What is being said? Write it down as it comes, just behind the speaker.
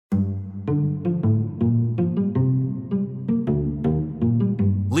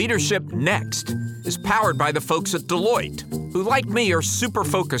Leadership Next is powered by the folks at Deloitte, who, like me, are super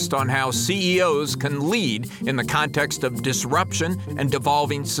focused on how CEOs can lead in the context of disruption and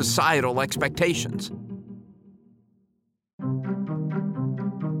evolving societal expectations.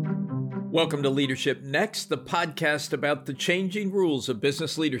 Welcome to Leadership Next, the podcast about the changing rules of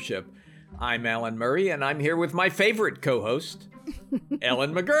business leadership. I'm Alan Murray, and I'm here with my favorite co-host,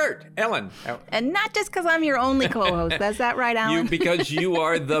 Ellen McGirt. Ellen. And not just because I'm your only co-host. That's that right, Alan? Because you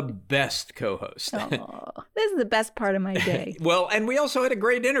are the best co-host. Oh, this is the best part of my day. Well, and we also had a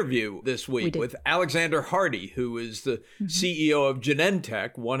great interview this week with Alexander Hardy, who is the CEO of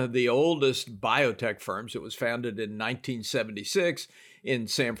Genentech, one of the oldest biotech firms. It was founded in 1976 in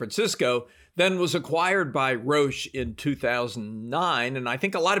San Francisco, then was acquired by Roche in 2009. And I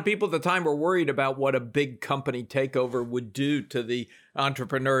think a lot of people at the time were worried about what a big company takeover would do to the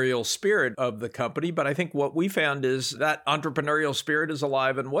entrepreneurial spirit of the company. But I think what we found is that entrepreneurial spirit is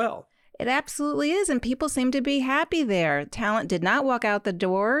alive and well. It absolutely is. And people seem to be happy there. Talent did not walk out the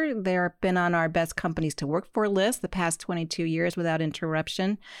door. They've been on our best companies to work for list the past 22 years without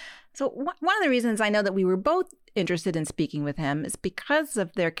interruption. So one of the reasons I know that we were both interested in speaking with him is because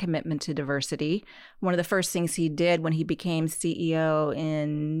of their commitment to diversity. One of the first things he did when he became CEO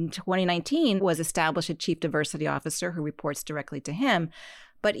in 2019 was establish a chief diversity officer who reports directly to him.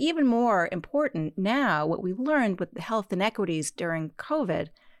 But even more important now, what we learned with the health inequities during COVID,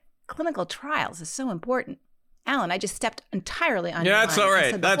 clinical trials is so important. Alan, I just stepped entirely on your line. That's all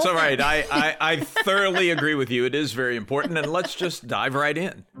right. That's all right. I thoroughly agree with you. It is very important. And let's just dive right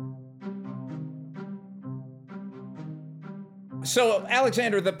in. So,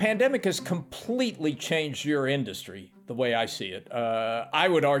 Alexander, the pandemic has completely changed your industry, the way I see it. I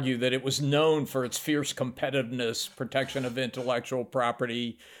would argue that it was known for its fierce competitiveness, protection of intellectual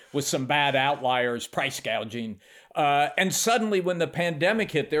property, with some bad outliers, price gouging. And suddenly, when the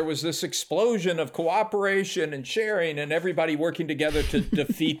pandemic hit, there was this explosion of cooperation and sharing and everybody working together to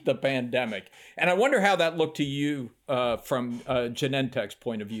defeat the pandemic. And I wonder how that looked to you from Genentech's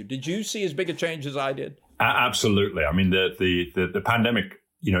point of view. Did you see as big a change as I did? Absolutely. I mean, the pandemic,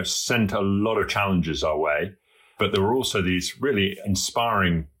 sent a lot of challenges our way, but there were also these really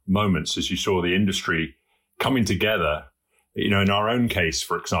inspiring moments as you saw the industry coming together. In our own case,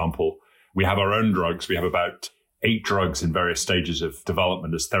 for example, we have our own drugs. We have about 8 drugs in various stages of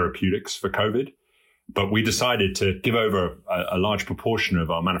development as therapeutics for COVID. But we decided to give over a large proportion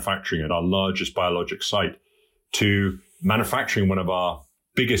of our manufacturing at our largest biologic site to manufacturing one of our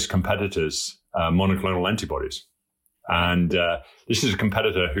biggest competitors, monoclonal antibodies. And this is a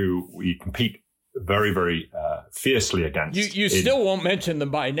competitor who we compete very, very fiercely against. You still won't mention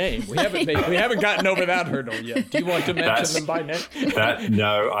them by name. We haven't gotten over that hurdle yet. Do you want to mention them by name?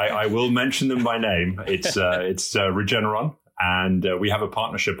 No, I will mention them by name. It's Regeneron, and we have a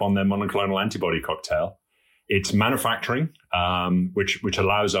partnership on their monoclonal antibody cocktail. It's manufacturing, which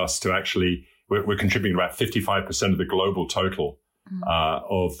allows us to actually, we're contributing about 55% of the global total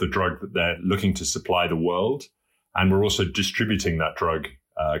of the drug that they're looking to supply the world. And we're also distributing that drug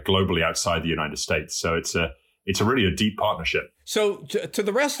globally outside the United States. So it's really a deep partnership. So to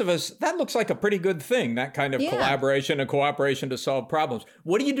the rest of us, that looks like a pretty good thing, that kind of collaboration and cooperation to solve problems.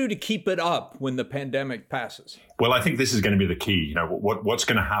 What do you do to keep it up when the pandemic passes? Well, I think this is going to be the key. What's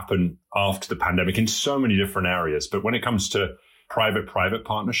going to happen after the pandemic in so many different areas. But when it comes to private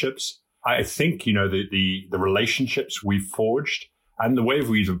partnerships, I think, the relationships we've forged and the way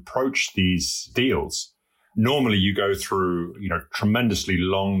we've approached these deals. Normally, you go through, tremendously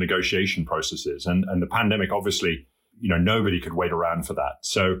long negotiation processes, and the pandemic, obviously, nobody could wait around for that.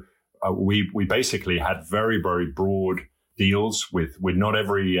 So we basically had very, very broad deals with not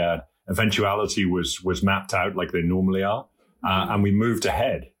every eventuality was mapped out like they normally are, and we moved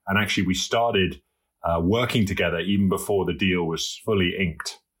ahead. And actually, we started working together even before the deal was fully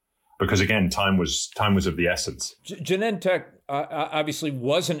inked, because again, time was of the essence. Genentech obviously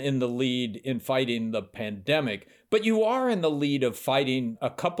wasn't in the lead in fighting the pandemic, but you are in the lead of fighting a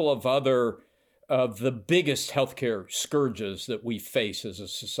couple of other of the biggest healthcare scourges that we face as a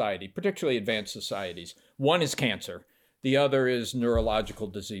society, particularly advanced societies. One is cancer. The other is neurological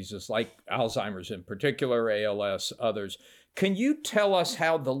diseases like Alzheimer's in particular, ALS, others. Can you tell us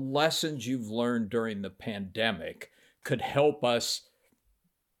how the lessons you've learned during the pandemic could help us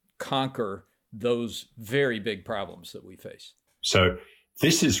conquer those very big problems that we face? So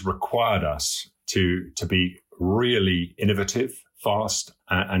this has required us to be really innovative, fast,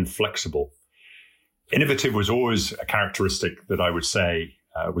 and flexible. Innovative was always a characteristic that I would say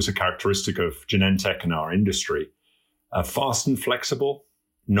was a characteristic of Genentech and our industry. Fast and flexible,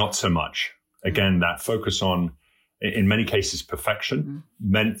 not so much. Again, that focus on in many cases, perfection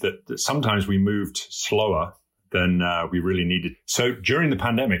meant that sometimes we moved slower than we really needed. So during the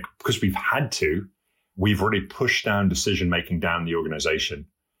pandemic, because we've had to, we've really pushed down decision-making down the organization.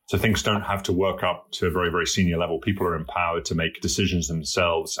 So things don't have to work up to a very, very senior level. People are empowered to make decisions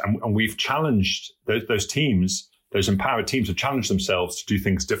themselves. And we've challenged those teams, those empowered teams have challenged themselves to do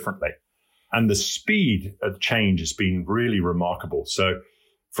things differently. And the speed of change has been really remarkable. So,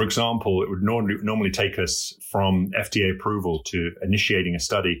 for example, it would normally take us from FDA approval to initiating a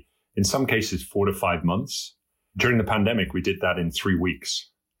study, in some cases, 4 to 5 months. During the pandemic, we did that in 3 weeks.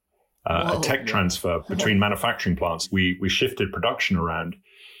 A tech transfer between manufacturing plants. We shifted production around.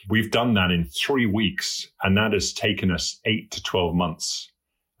 We've done that in 3 weeks, and that has taken us 8 to 12 months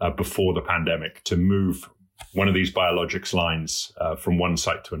before the pandemic to move one of these biologics lines from one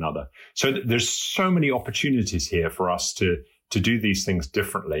site to another. So there's so many opportunities here for us to do these things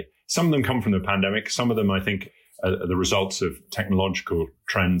differently. Some of them come from the pandemic. Some of them, I think, are the results of technological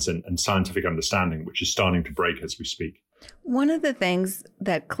trends and scientific understanding, which is starting to break as we speak. One of the things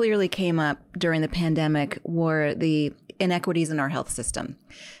that clearly came up during the pandemic were the inequities in our health system.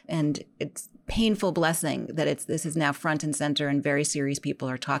 And it's painful blessing that this is now front and center and very serious people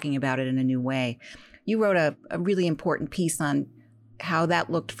are talking about it in a new way. You wrote a really important piece on how that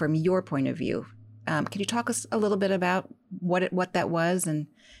looked from your point of view. Can you talk us a little bit about what that was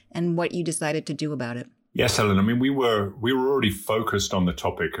and what you decided to do about it? Yes, Ellen. I mean, we were already focused on the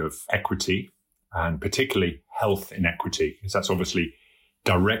topic of equity and particularly health inequity, because that's obviously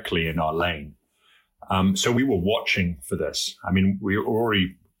directly in our lane. So we were watching for this. I mean, we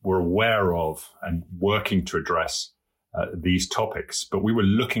already were aware of and working to address these topics, but we were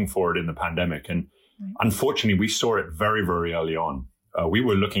looking for it in the pandemic. And unfortunately, we saw it very, very early on. We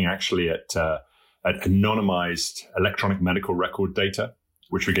were looking actually at anonymized electronic medical record data,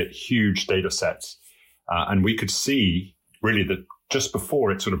 which would get huge data sets. And we could see really that just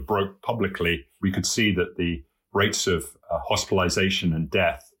before it sort of broke publicly, we could see that the rates of hospitalization and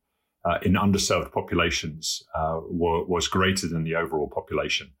death in underserved populations was greater than the overall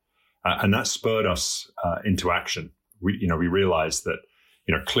population. And that spurred us into action. We realized that,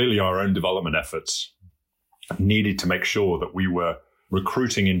 clearly our own development efforts needed to make sure that we were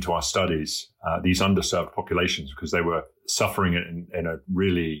recruiting into our studies these underserved populations because they were suffering in a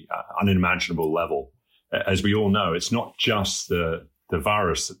really unimaginable level. As we all know, it's not just the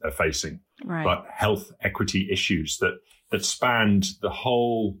virus that they're facing, right, but health equity issues that spanned the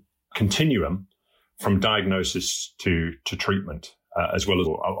whole continuum from diagnosis to treatment, as well as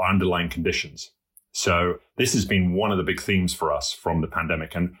underlying conditions. So this has been one of the big themes for us from the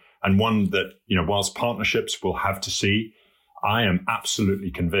pandemic, and one that, whilst partnerships will have to see, I am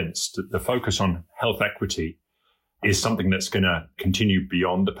absolutely convinced that the focus on health equity is something that's going to continue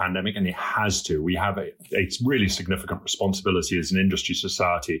beyond the pandemic, and it has to. We have a really significant responsibility as an industry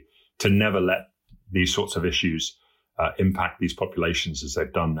society to never let these sorts of issues impact these populations as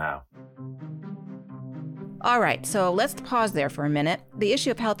they've done now. All right, so let's pause there for a minute. The issue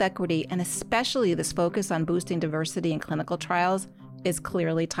of health equity, and especially this focus on boosting diversity in clinical trials, is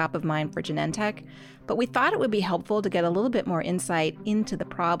clearly top of mind for Genentech, but we thought it would be helpful to get a little bit more insight into the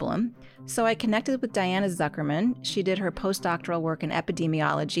problem. So I connected with Diana Zuckerman. She did her postdoctoral work in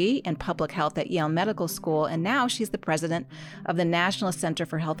epidemiology and public health at Yale Medical School, and now she's the president of the National Center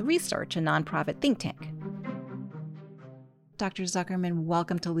for Health Research, a nonprofit think tank. Dr. Zuckerman,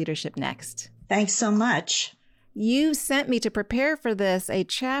 welcome to Leadership Next. Thanks so much. You sent me to prepare for this a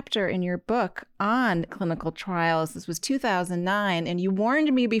chapter in your book on clinical trials. This was 2009, and you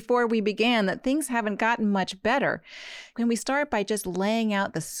warned me before we began that things haven't gotten much better. Can we start by just laying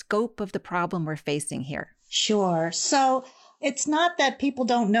out the scope of the problem we're facing here? Sure. So it's not that people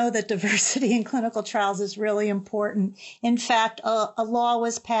don't know that diversity in clinical trials is really important. In fact, a law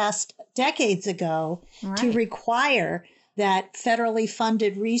was passed decades ago to require that federally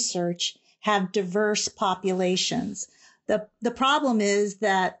funded research have diverse populations. The problem is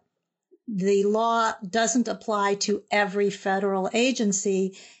that the law doesn't apply to every federal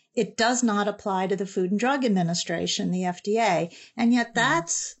agency. It does not apply to the Food and Drug Administration, the FDA. And yet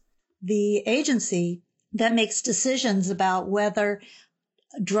that's the agency that makes decisions about whether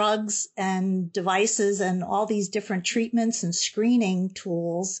drugs and devices and all these different treatments and screening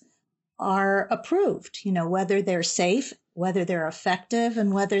tools are approved, whether they're safe, whether they're effective,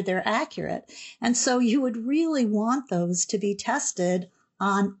 and whether they're accurate. And so you would really want those to be tested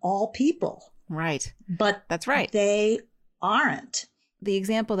on all people. Right. But that's right. They aren't. The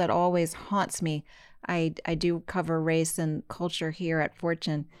example that always haunts me, I do cover race and culture here at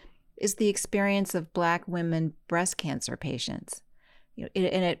Fortune, is the experience of Black women breast cancer patients.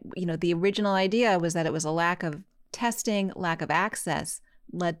 The original idea was that it was a lack of testing, lack of access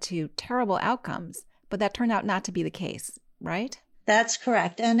led to terrible outcomes, but that turned out not to be the case, right? That's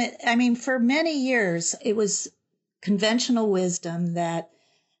correct. And for many years, it was conventional wisdom that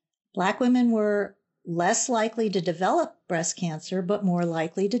Black women were less likely to develop breast cancer, but more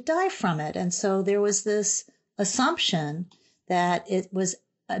likely to die from it. And so there was this assumption that it was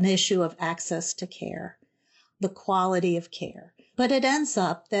an issue of access to care, the quality of care. But it ends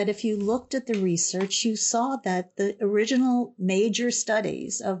up that if you looked at the research, you saw that the original major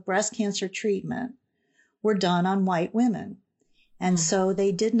studies of breast cancer treatment were done on white women. And so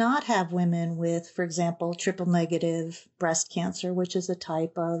they did not have women with, for example, triple negative breast cancer, which is a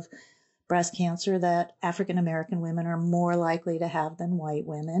type of breast cancer that African American women are more likely to have than white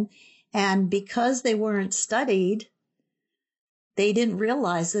women. And because they weren't studied, they didn't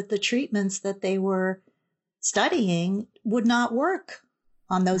realize that the treatments that they were studying would not work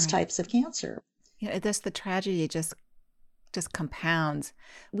on those types of cancer. Yeah, the tragedy just compounds.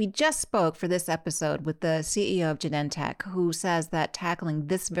 We just spoke for this episode with the CEO of Genentech, who says that tackling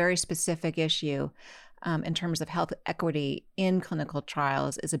this very specific issue in terms of health equity in clinical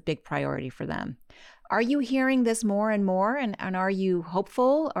trials is a big priority for them. Are you hearing this more and more? And are you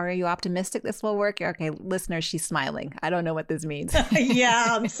hopeful? Or are you optimistic this will work? Okay, listeners, she's smiling. I don't know what this means. Yeah,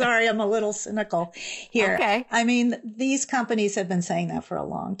 I'm sorry. I'm a little cynical here. Okay. These companies have been saying that for a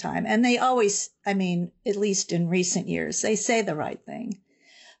long time. And they always, at least in recent years, they say the right thing.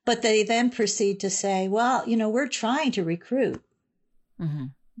 But they then proceed to say, well, we're trying to recruit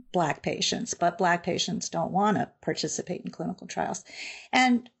Black patients, but Black patients don't want to participate in clinical trials.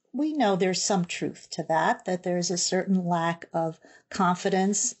 And we know there's some truth to that there's a certain lack of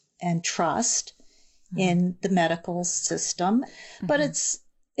confidence and trust in the medical system. But it's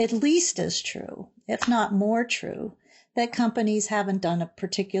at least as true, if not more true, that companies haven't done a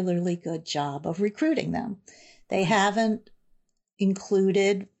particularly good job of recruiting them. They haven't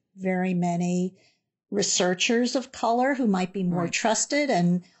included very many researchers of color who might be more trusted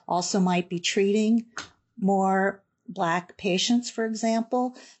and also might be treating more Black patients, for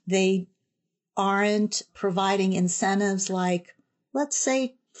example. They aren't providing incentives like, let's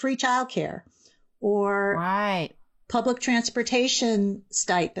say, free childcare or public transportation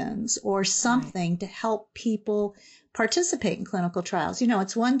stipends or something to help people participate in clinical trials.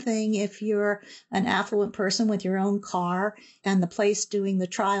 It's one thing if you're an affluent person with your own car and the place doing the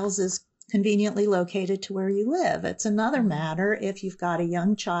trials is conveniently located to where you live. It's another matter if you've got a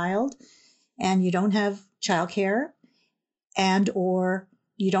young child and you don't have childcare and or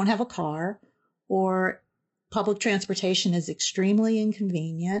you don't have a car or public transportation is extremely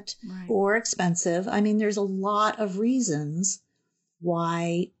inconvenient or expensive. There's a lot of reasons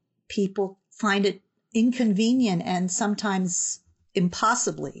why people find it inconvenient and sometimes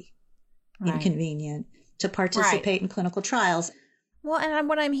impossibly inconvenient to participate in clinical trials. Well, and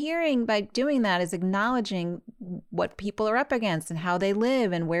what I'm hearing by doing that is acknowledging what people are up against and how they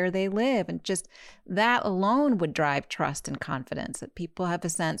live and where they live. And just that alone would drive trust and confidence, that people have a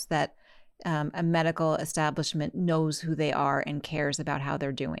sense that a medical establishment knows who they are and cares about how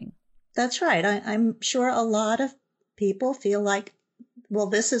they're doing. That's right. I'm sure a lot of people feel like, well,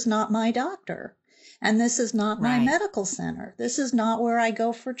 this is not my doctor. And this is not my medical center. This is not where I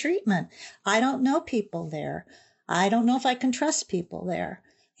go for treatment. I don't know people there. I don't know if I can trust people there.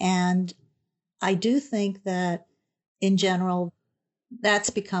 And I do think that in general,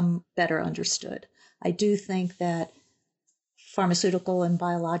 that's become better understood. I do think that pharmaceutical and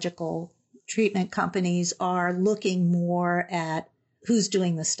biological treatment companies are looking more at who's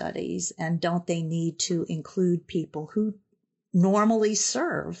doing the studies and don't they need to include people who normally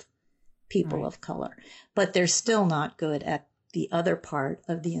serve people of color. But they're still not good at the other part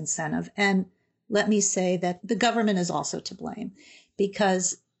of the incentive. And let me say that the government is also to blame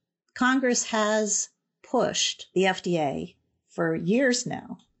because Congress has pushed the FDA for years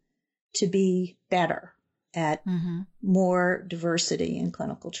now to be better at more diversity in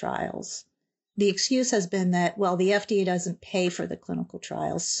clinical trials. The excuse has been that, well, the FDA doesn't pay for the clinical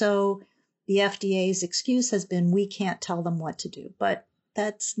trials. So the FDA's excuse has been, we can't tell them what to do. But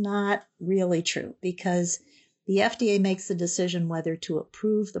that's not really true because the FDA makes the decision whether to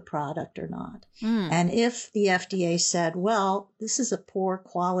approve the product or not. And if the FDA said, well, this is a poor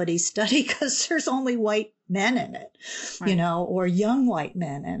quality study because there's only white men in it, or young white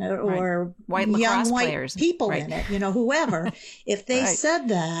men in it, or young white players. People in it, whoever. If they said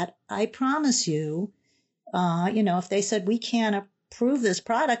that, I promise you, if they said we can't approve this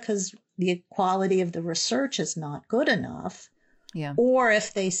product because the quality of the research is not good enough, or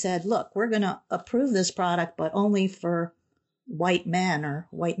if they said, look, we're going to approve this product, but only for white men or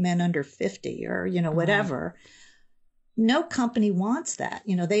white men under 50 or, whatever, no company wants that.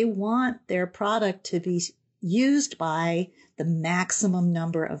 They want their product to be used by the maximum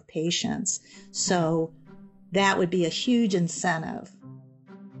number of patients. So that would be a huge incentive.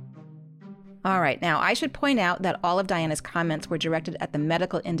 All right. Now, I should point out that all of Diana's comments were directed at the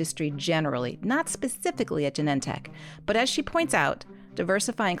medical industry generally, not specifically at Genentech. But as she points out,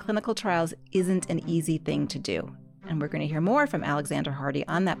 diversifying clinical trials isn't an easy thing to do. And we're going to hear more from Alexander Hardy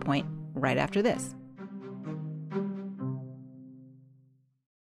on that point right after this.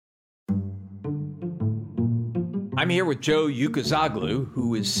 I'm here with Joe Ukazoglu,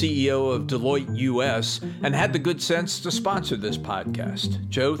 who is CEO of Deloitte US and had the good sense to sponsor this podcast.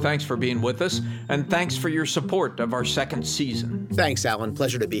 Joe, thanks for being with us, and thanks for your support of our second season. Thanks, Alan.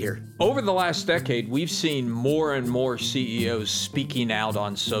 Pleasure to be here. Over the last decade, we've seen more and more CEOs speaking out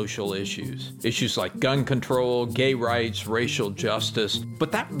on social issues. Issues like gun control, gay rights, racial justice.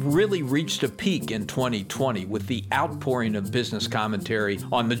 But that really reached a peak in 2020 with the outpouring of business commentary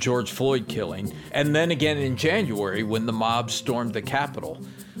on the George Floyd killing, and then again in January when the mob stormed the Capitol.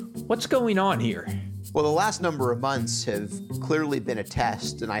 What's going on here? Well, the last number of months have clearly been a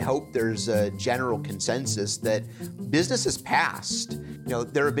test, and I hope there's a general consensus that business has passed.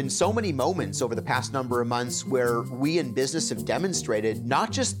 There have been so many moments over the past number of months where we in business have demonstrated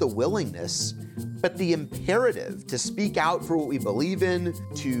not just the willingness, but the imperative to speak out for what we believe in,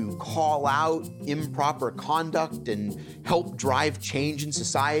 to call out improper conduct and help drive change in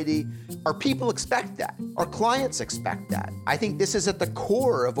society. Our people expect that. Our clients expect that. I think this is at the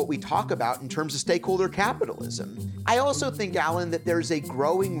core of what we talk about in terms of stakeholder capitalism. I also think, Alan, that there's a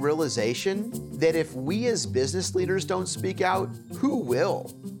growing realization that if we as business leaders don't speak out, who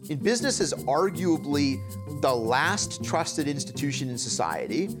will? Business is arguably the last trusted institution in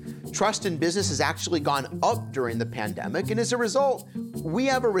society. Trust in business has actually gone up during the pandemic, and as a result, we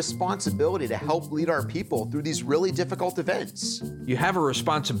have a responsibility to help lead our people through these really difficult events. You have a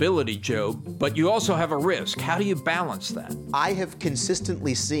responsibility, Joe, but you also have a risk. How do you balance that? I have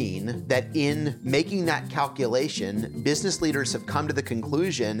consistently seen that in making that calculation, business leaders have come to the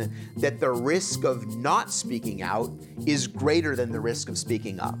conclusion that the risk of not speaking out is greater than the risk of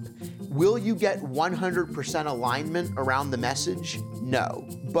speaking up. Will you get 100% alignment around the message? No.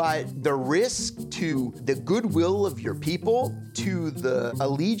 But the risk to the goodwill of your people, to the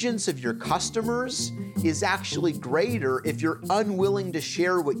allegiance of your customers, is actually greater if you're unwilling to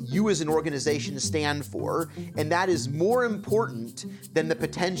share what you as an organization stand for. And that is more important than the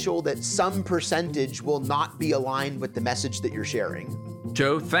potential that some percentage will not be aligned with the message that you're sharing.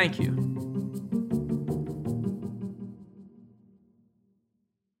 Joe, thank you.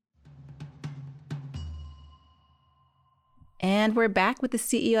 And we're back with the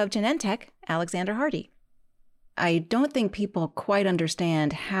CEO of Genentech, Alexander Hardy. I don't think people quite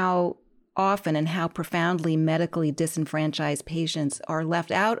understand how often and how profoundly medically disenfranchised patients are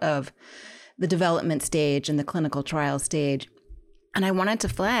left out of the development stage and the clinical trial stage. And I wanted to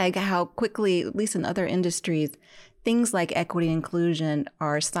flag how quickly, at least in other industries, things like equity and inclusion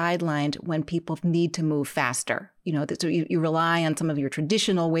are sidelined when people need to move faster. So you rely on some of your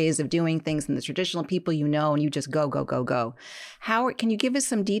traditional ways of doing things and the traditional people and you just go, go, go, go. Can you give us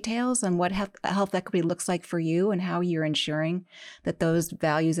some details on what health equity looks like for you and how you're ensuring that those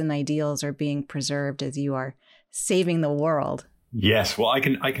values and ideals are being preserved as you are saving the world? Yes, well, I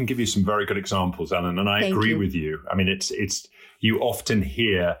can give you some very good examples, Ellen, and I agree with you. I mean, it's you often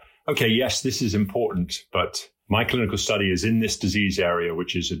hear, okay, yes, this is important, but my clinical study is in this disease area,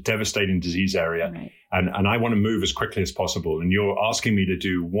 which is a devastating disease area, right. and I want to move as quickly as possible. And you're asking me to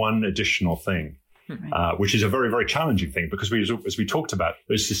do one additional thing, right. Which is a very, very challenging thing because as we talked about,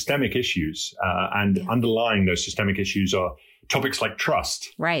 there's systemic issues, and underlying those systemic issues are topics like trust,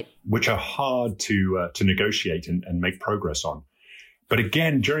 right, which are hard to negotiate and make progress on. But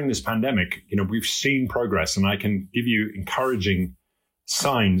again, during this pandemic, we've seen progress, and I can give you encouraging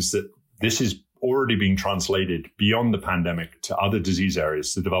signs that this is already being translated beyond the pandemic to other disease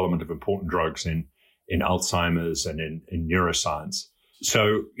areas, the development of important drugs in Alzheimer's and in neuroscience.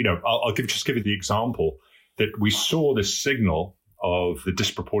 So, I'll just give you the example that we saw this signal of the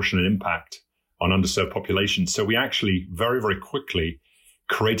disproportionate impact on underserved populations. So we actually very, very quickly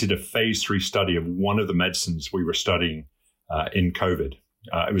created a phase 3 study of one of the medicines we were studying in COVID.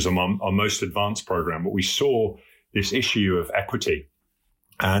 It was our most advanced program, but we saw this issue of equity.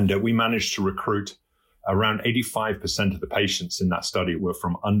 And we managed to recruit around 85% of the patients in that study were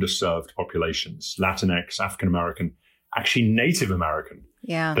from underserved populations, Latinx, African-American, actually Native American.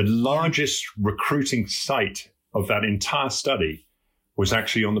 Yeah. The largest recruiting site of that entire study was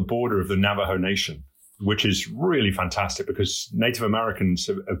actually on the border of the Navajo Nation, which is really fantastic because Native Americans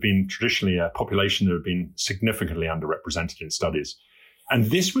have been traditionally a population that have been significantly underrepresented in studies. And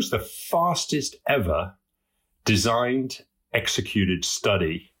this was the fastest ever designed, executed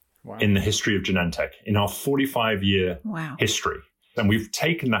study in the history of Genentech, in our 45-year history. And we've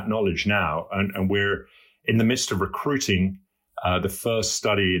taken that knowledge now, and we're in the midst of recruiting the first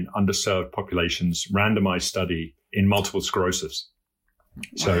study in underserved populations, randomized study in multiple sclerosis.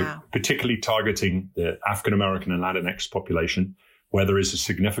 So particularly targeting the African-American and Latinx population, where there is a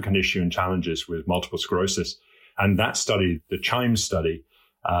significant issue and challenges with multiple sclerosis. And that study, the CHIME study,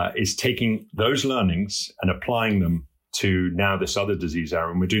 is taking those learnings and applying them to now this other disease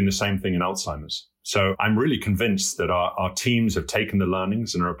area. And we're doing the same thing in Alzheimer's. So I'm really convinced that our teams have taken the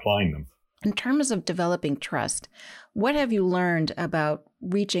learnings and are applying them. In terms of developing trust, what have you learned about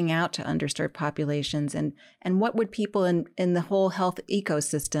reaching out to underserved populations, and what would people in the whole health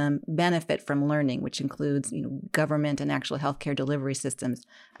ecosystem benefit from learning, which includes, government and actual healthcare delivery systems,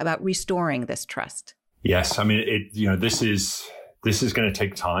 about restoring this trust? Yes, I mean, this is going to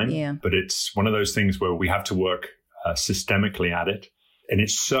take time, but it's one of those things where we have to work systemically at it. And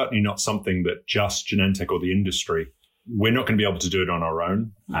it's certainly not something that just Genentech or the industry, we're not going to be able to do it on our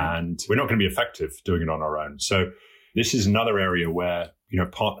own, and we're not going to be effective doing it on our own. So this is another area where,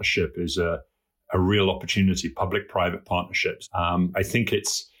 partnership is a real opportunity, public-private partnerships. I think it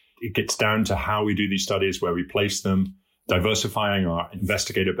gets down to how we do these studies, where we place them, diversifying our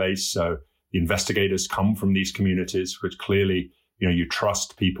investigator base. So the investigators come from these communities, which clearly, you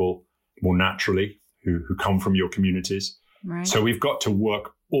trust people more naturally who come from your communities. Right. So we've got to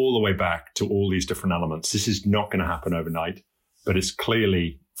work all the way back to all these different elements. This is not going to happen overnight, but it's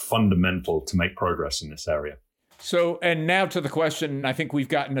clearly fundamental to make progress in this area. So, and now to the question, I think we've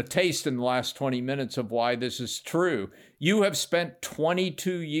gotten a taste in the last 20 minutes of why this is true. You have spent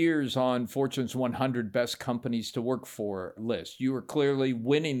 22 years on Fortune's 100 Best Companies to Work For list. You are clearly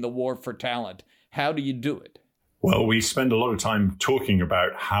winning the war for talent. How do you do it? Well, we spend a lot of time talking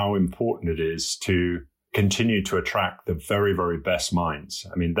about how important it is to continue to attract the very, very best minds.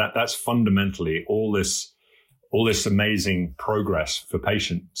 I mean, that's fundamentally all this amazing progress for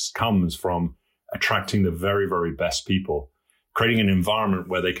patients comes from attracting the very, very best people, creating an environment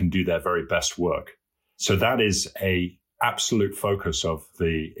where they can do their very best work. So that is a absolute focus of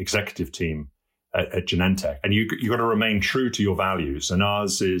the executive team at Genentech. And you got to remain true to your values. And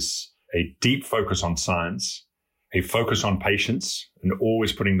ours is a deep focus on science, a focus on patients, and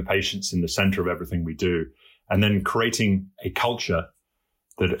always putting the patients in the center of everything we do, and then creating a culture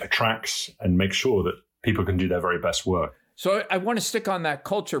that attracts and makes sure that people can do their very best work. So I want to stick on that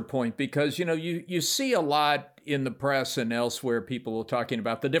culture point because, you see a lot in the press and elsewhere, people talking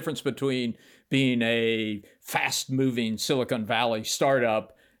about the difference between being a fast-moving Silicon Valley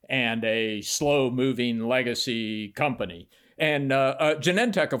startup and a slow-moving legacy company. And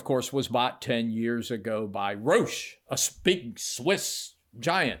Genentech, of course, was bought 10 years ago by Roche, a big Swiss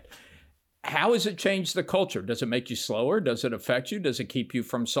giant. How has it changed the culture? Does it make you slower? Does it affect you? Does it keep you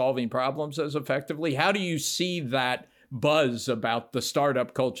from solving problems as effectively? How do you see that buzz about the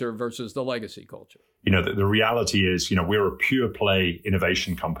startup culture versus the legacy culture? The reality is, we're a pure play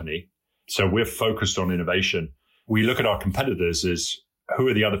innovation company. So we're focused on innovation. We look at our competitors as who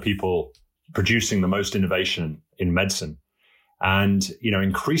are the other people producing the most innovation in medicine. And,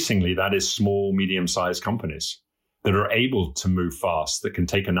 increasingly that is small, medium-sized companies that are able to move fast, that can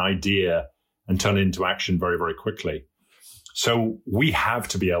take an idea and turn it into action very, very quickly. So we have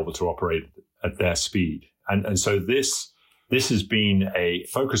to be able to operate at their speed. And so this has been a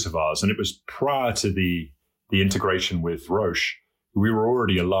focus of ours. And it was prior to the integration with Roche. We were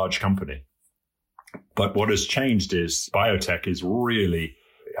already a large company. But what has changed is biotech is really,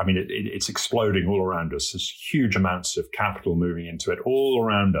 it's exploding all around us. There's huge amounts of capital moving into it all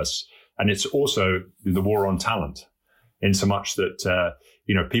around us. And it's also the war on talent, in so much that,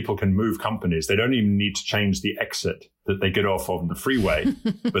 people can move companies. They don't even need to change the exit that they get off on the freeway,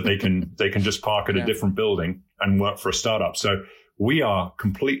 but they can just park at a different building and work for a startup. So we are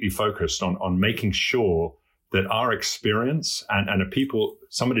completely focused on making sure that our experience and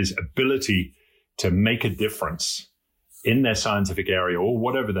somebody's ability to make a difference in their scientific area or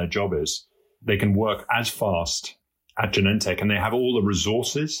whatever their job is, they can work as fast at Genentech, and they have all the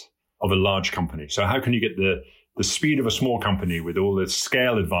resources of a large company. So how can you get the speed of a small company with all the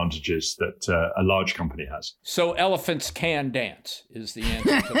scale advantages that a large company has? So elephants can dance is the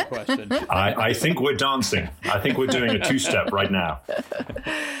answer to the question. I think we're dancing. I think we're doing a two-step right now.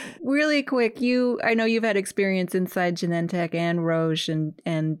 Really quick, I know you've had experience inside Genentech and Roche,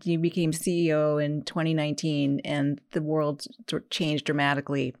 and you became CEO in 2019, and the world sort of changed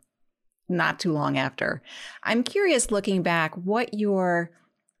dramatically. not too long after. I'm curious, looking back, what your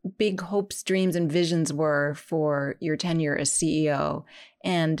big hopes, dreams, and visions were for your tenure as CEO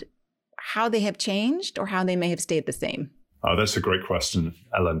and how they have changed or how they may have stayed the same. Oh, that's a great question,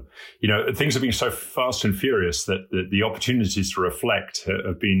 Ellen. Things have been so fast and furious that the opportunities to reflect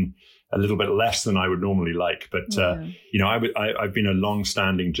have been a little bit less than I would normally like. But, I've been a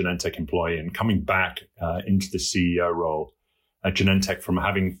long-standing Genentech employee, and coming back into the CEO role at Genentech from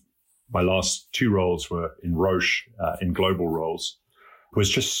having my last 2 roles were in Roche, in global roles, was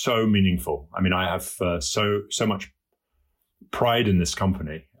just so meaningful. I mean, I have so much pride in this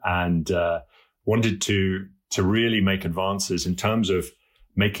company and wanted to really make advances in terms of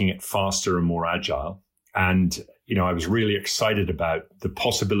making it faster and more agile. And, I was really excited about the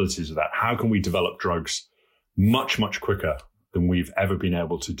possibilities of that. How can we develop drugs much, much quicker than we've ever been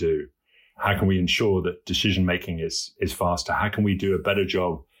able to do? How can we ensure that decision-making is faster? How can we do a better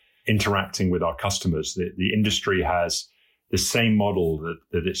job interacting with our customers? The industry has the same model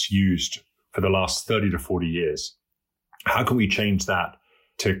that it's used for the last 30 to 40 years. How can we change that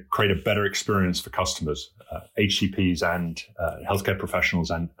to create a better experience for customers, HCPs and healthcare professionals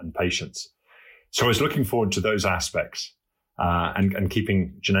and patients? So I was looking forward to those aspects and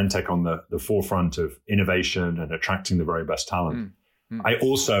keeping Genentech on the forefront of innovation and attracting the very best talent. I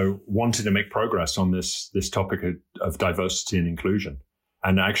also wanted to make progress on this topic of diversity and inclusion.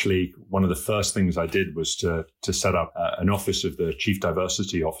 And actually, one of the first things I did was to set up an office of the Chief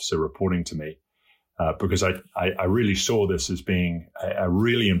Diversity Officer reporting to me, because I really saw this as being a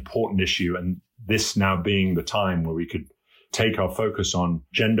really important issue, and this now being the time where we could take our focus on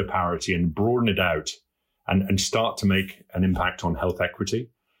gender parity and broaden it out and start to make an impact on health equity.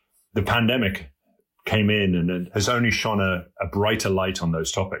 The pandemic came in and has only shone a brighter light on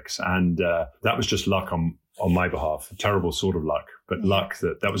those topics. And that was just luck on my behalf, a terrible sort of luck, but luck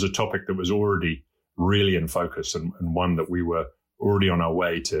that was a topic that was already really in focus and one that we were already on our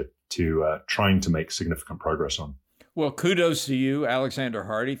way to trying to make significant progress on. Well, kudos to you, Alexander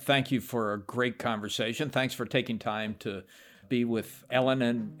Hardy. Thank you for a great conversation. Thanks for taking time to be with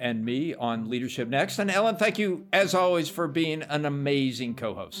Ellen and me on Leadership Next. And Ellen, thank you, as always, for being an amazing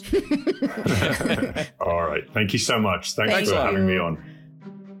co-host. All right. Thank you so much. Thanks for having me on.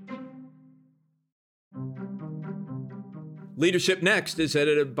 Leadership Next is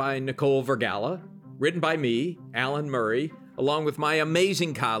edited by Nicole Vergala, written by me, Alan Murray, along with my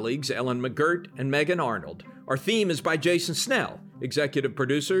amazing colleagues, Ellen McGirt and Megan Arnold. Our theme is by Jason Snell. Executive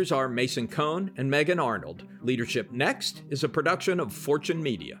producers are Mason Cohn and Megan Arnold. Leadership Next is a production of Fortune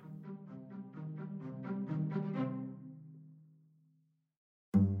Media.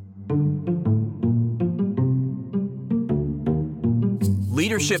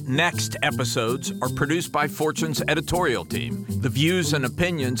 Leadership Next episodes are produced by Fortune's editorial team. The views and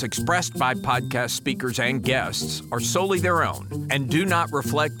opinions expressed by podcast speakers and guests are solely their own and do not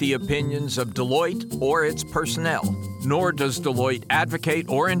reflect the opinions of Deloitte or its personnel. Nor does Deloitte advocate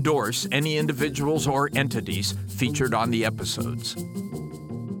or endorse any individuals or entities featured on the episodes.